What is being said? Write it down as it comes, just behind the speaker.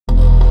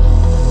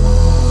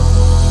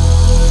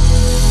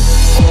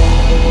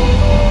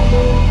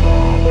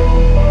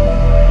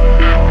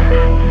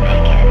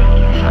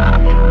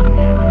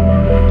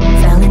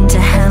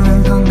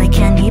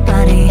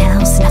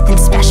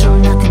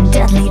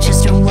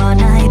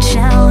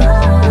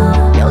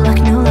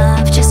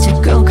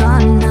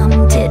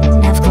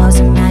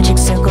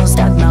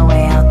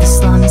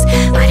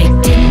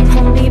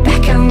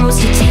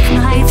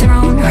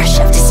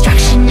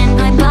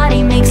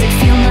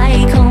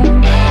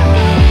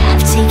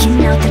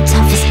the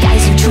toughest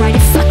guys who try to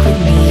fuck with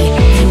me.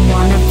 You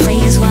wanna play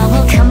as well,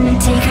 well come and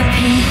take a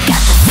peek. Got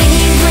the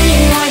fame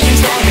playing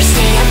warriors, better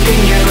stay up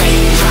in your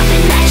lane.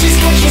 Dropping matches,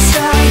 catch you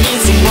strong,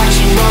 easy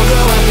watching all go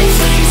up in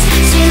flames.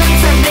 Sweet like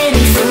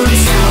forbidden food,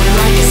 sound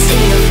like a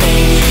state of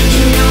pain.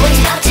 You know it's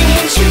about to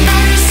hit you,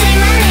 better say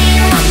my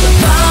name. I'm the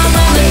bomb,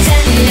 I'm the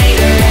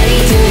detonator, ready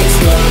to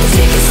explode.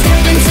 Take a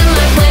step into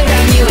my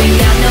playground, you ain't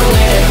got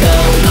nowhere to go.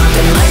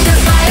 Popping like a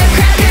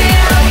firecracker,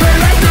 yeah, I'll burn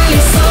right through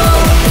your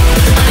soul.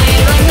 I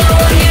ain't like no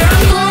one here,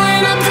 I'm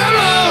blowing up the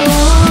mold.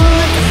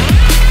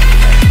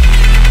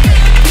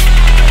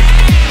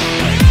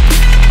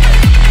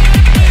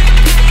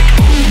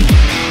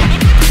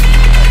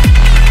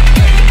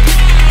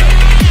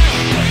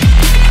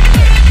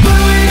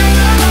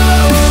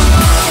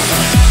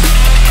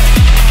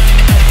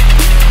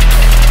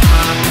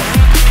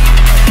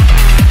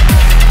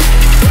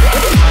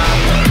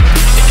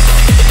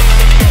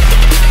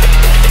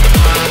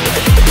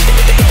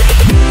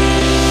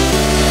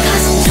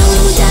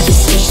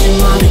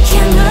 While the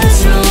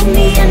cameras roll,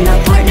 me and my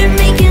partner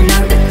making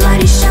art with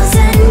bloody shells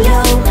and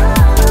yo.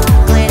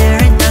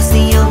 Glitter and dust,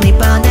 the only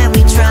bond that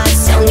we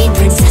trust. Don't need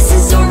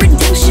princesses or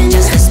redemption,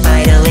 just a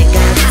spider lick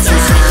up top.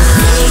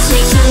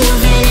 Snakes are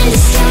moving in the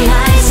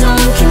sky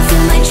zone. Can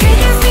feel my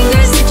trigger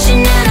fingers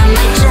itching and I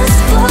might just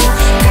blow.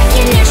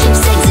 Cracking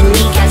airships, eggs and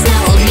kneecaps.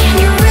 Now old man,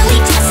 you're really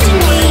testing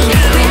me.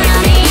 Ran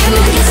out of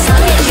ammo, guess I'll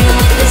hit you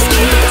with this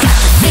beat.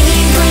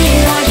 Fake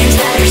playing warriors,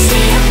 better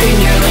stay up in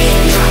your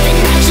lane. Dropping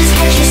matches,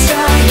 catch you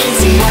strong.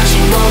 Easy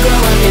watching all go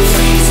up in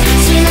flames.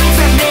 Sweet like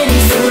forbidden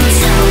food,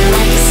 sound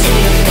like a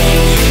state of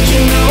pain. You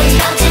know it's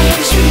about to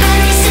hit you,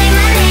 better say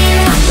my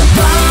name. I'm the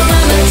bomb,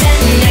 I'm a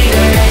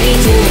detonator, ready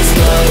to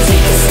explode.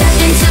 Take a step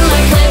into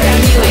my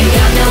playground, you ain't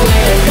got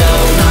nowhere to go.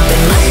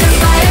 Popping like a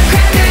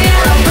firecracker,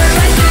 yeah, I'll burn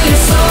right through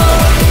your soul.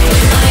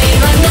 I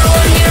ain't like no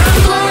one here, I'm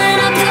blowing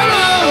up the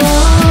mold.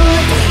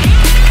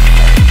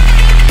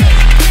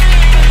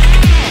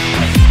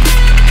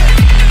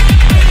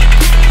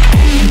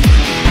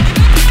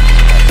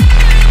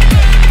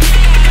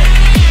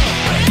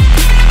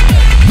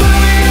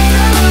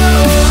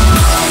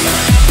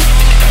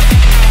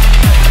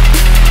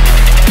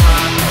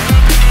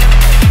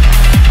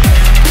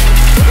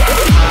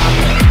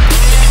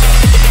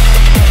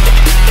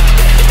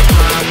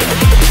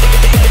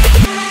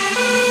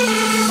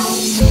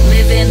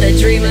 Living the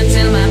dream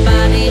until my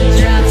body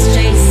drops.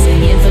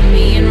 Chasing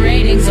infamy and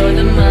ratings or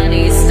the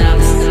money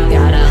stops.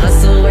 Gotta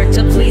hustle, work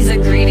to please a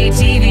greedy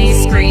TV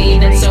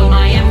screen. And so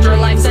my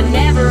afterlife's a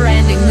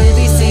never-ending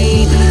movie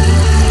scene.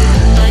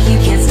 But you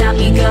can't stop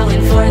me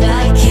going for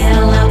the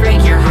kill. I'll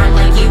break your heart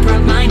like you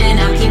broke mine and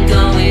I'll keep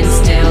going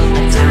still.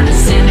 A ton of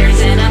sinners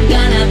and I'm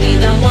gonna be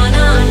the one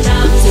on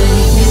top. So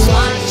you can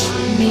watch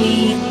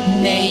me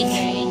make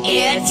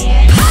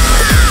it